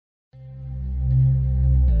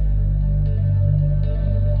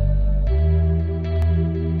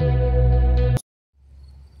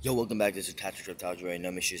Welcome back. This is Patrick Reptiles. You already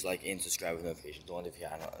know. Make sure you like and subscribe with notifications on if you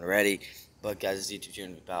haven't already. But guys, this YouTube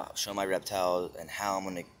channel is about showing my reptiles and how I'm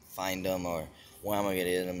gonna find them or where I'm gonna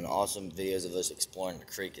get them, and awesome videos of us exploring the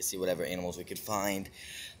creek to see whatever animals we could find.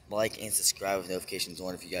 Like and subscribe with notifications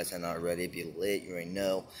on if you guys haven't already. Be lit. You already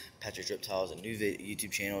know. Patrick Reptiles, a new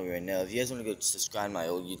YouTube channel. You already know. If you guys want to go subscribe to my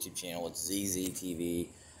old YouTube channel, it's ZZTV.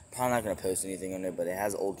 Probably not gonna post anything on there, but it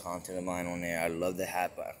has old content of mine on there. I love the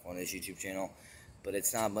hat on this YouTube channel. But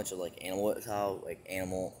it's not a bunch of like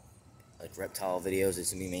reptile videos.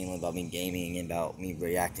 It's gonna be mainly about me gaming and about me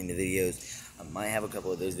reacting to videos. I might have a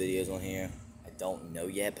couple of those videos on here. I don't know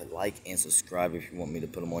yet, but like and subscribe if you want me to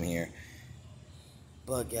put them on here.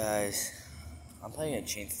 But guys, I'm probably gonna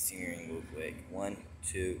change the scenery real quick. 1,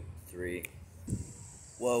 2, 3.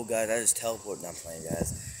 Whoa, guys! I just teleported. I'm playing,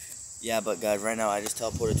 guys. Yeah, but guys, right now I just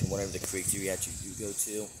teleported to one of the creeks you actually do go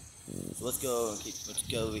to. So let's go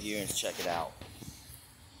over here and check it out.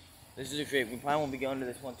 This is a creek. We probably won't be going to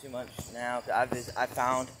this one too much now. I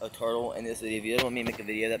found a turtle in this video. If you don't want me to make a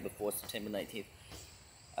video of that before September 19th,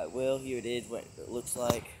 I will. Here it is, what it looks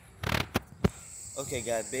like. Okay,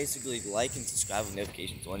 guys, basically like and subscribe with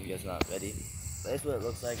notifications on if you guys are not ready. But that's what it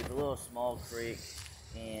looks like. It's a little small creek,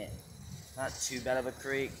 and not too bad of a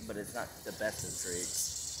creek, but it's not the best of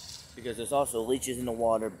creeks. Because there's also leeches in the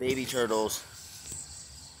water, baby turtles,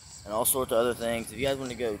 and all sorts of other things. If you guys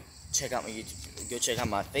want to go check out my YouTube, go check out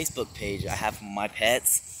my Facebook page. I have my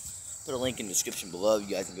pets. Put a link in the description below. You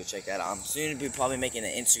guys can go check that out. I'm soon to be probably making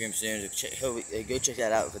an Instagram soon. So go check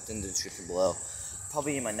that out if it's in the description below.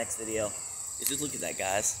 Probably in my next video. Just look at that,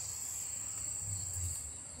 guys.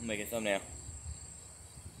 I'll make a thumbnail.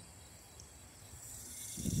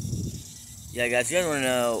 Yeah, guys, you guys want to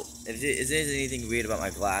know if there's anything weird about my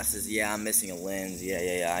glasses? Yeah, I'm missing a lens.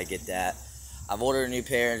 Yeah, I get that. I've ordered a new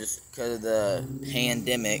pair just because of the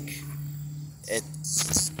pandemic.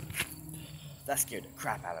 That scared the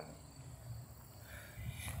crap out of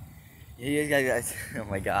me. Yeah, guys. Oh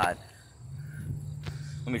my god.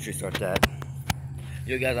 Let me restart that.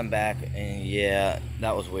 Yo, guys, I'm back, and yeah,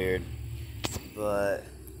 that was weird. But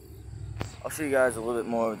I'll show you guys a little bit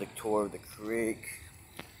more of the tour of the creek.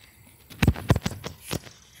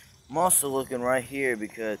 I'm also looking right here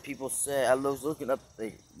because people say I was looking up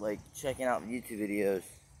like checking out YouTube videos,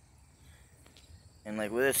 and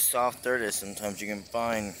like with this soft dirt, sometimes you can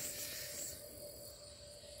find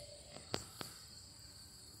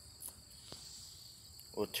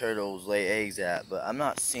where turtles lay eggs at, but I'm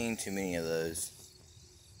not seeing too many of those.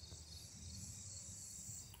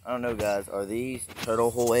 I don't know, guys. Are these turtle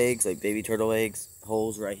hole eggs, like baby turtle eggs,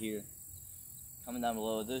 holes right here? Comment down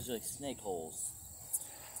below. Those are like snake holes.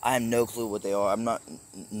 I have no clue what they are. I'm not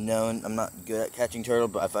good at catching turtle,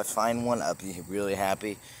 but if I find one, I'll be really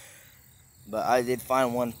happy. But I did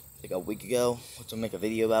find one like a week ago, which I'll make a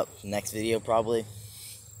video about next video probably.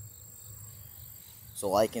 So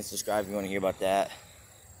like and subscribe if you want to hear about that.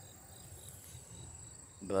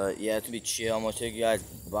 But yeah, it's gonna be chill. I'm gonna tell you guys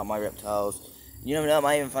about my reptiles. You never know, I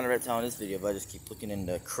might even find a reptile in this video if I just keep looking in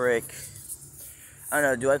the creek. I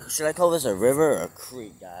don't know, should I call this a river or a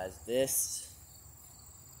creek, guys?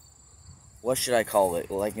 What should I call it?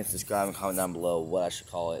 Like and subscribe and comment down below what I should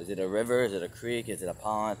call it. Is it a river? Is it a creek? Is it a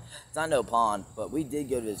pond? It's not no pond, but we did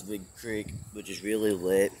go to this big creek, which is really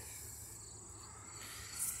lit.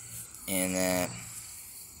 And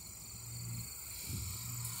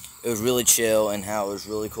it was really chill and how it was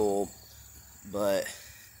really cool. But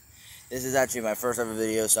this is actually my first ever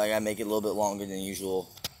video, so I gotta make it a little bit longer than usual.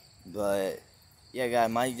 But yeah,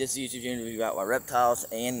 guys, this YouTube channel will be about my reptiles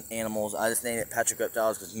and animals. I just named it Patrick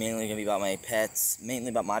Reptiles because it's mainly gonna be about my pets, mainly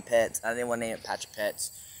about my pets. I didn't want to name it Patrick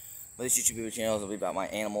Pets, but this YouTube channel will be about my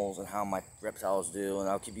animals and how my reptiles do, and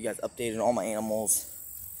I'll keep you guys updated on all my animals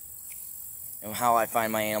and how I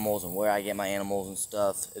find my animals and where I get my animals and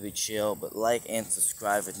stuff. It'll be chill, but like and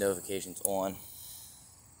subscribe with notifications on.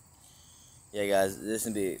 Yeah, guys, this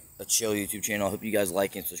is going to be a chill YouTube channel. I hope you guys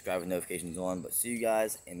like and subscribe with notifications on. But see you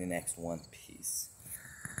guys in the next one. Peace.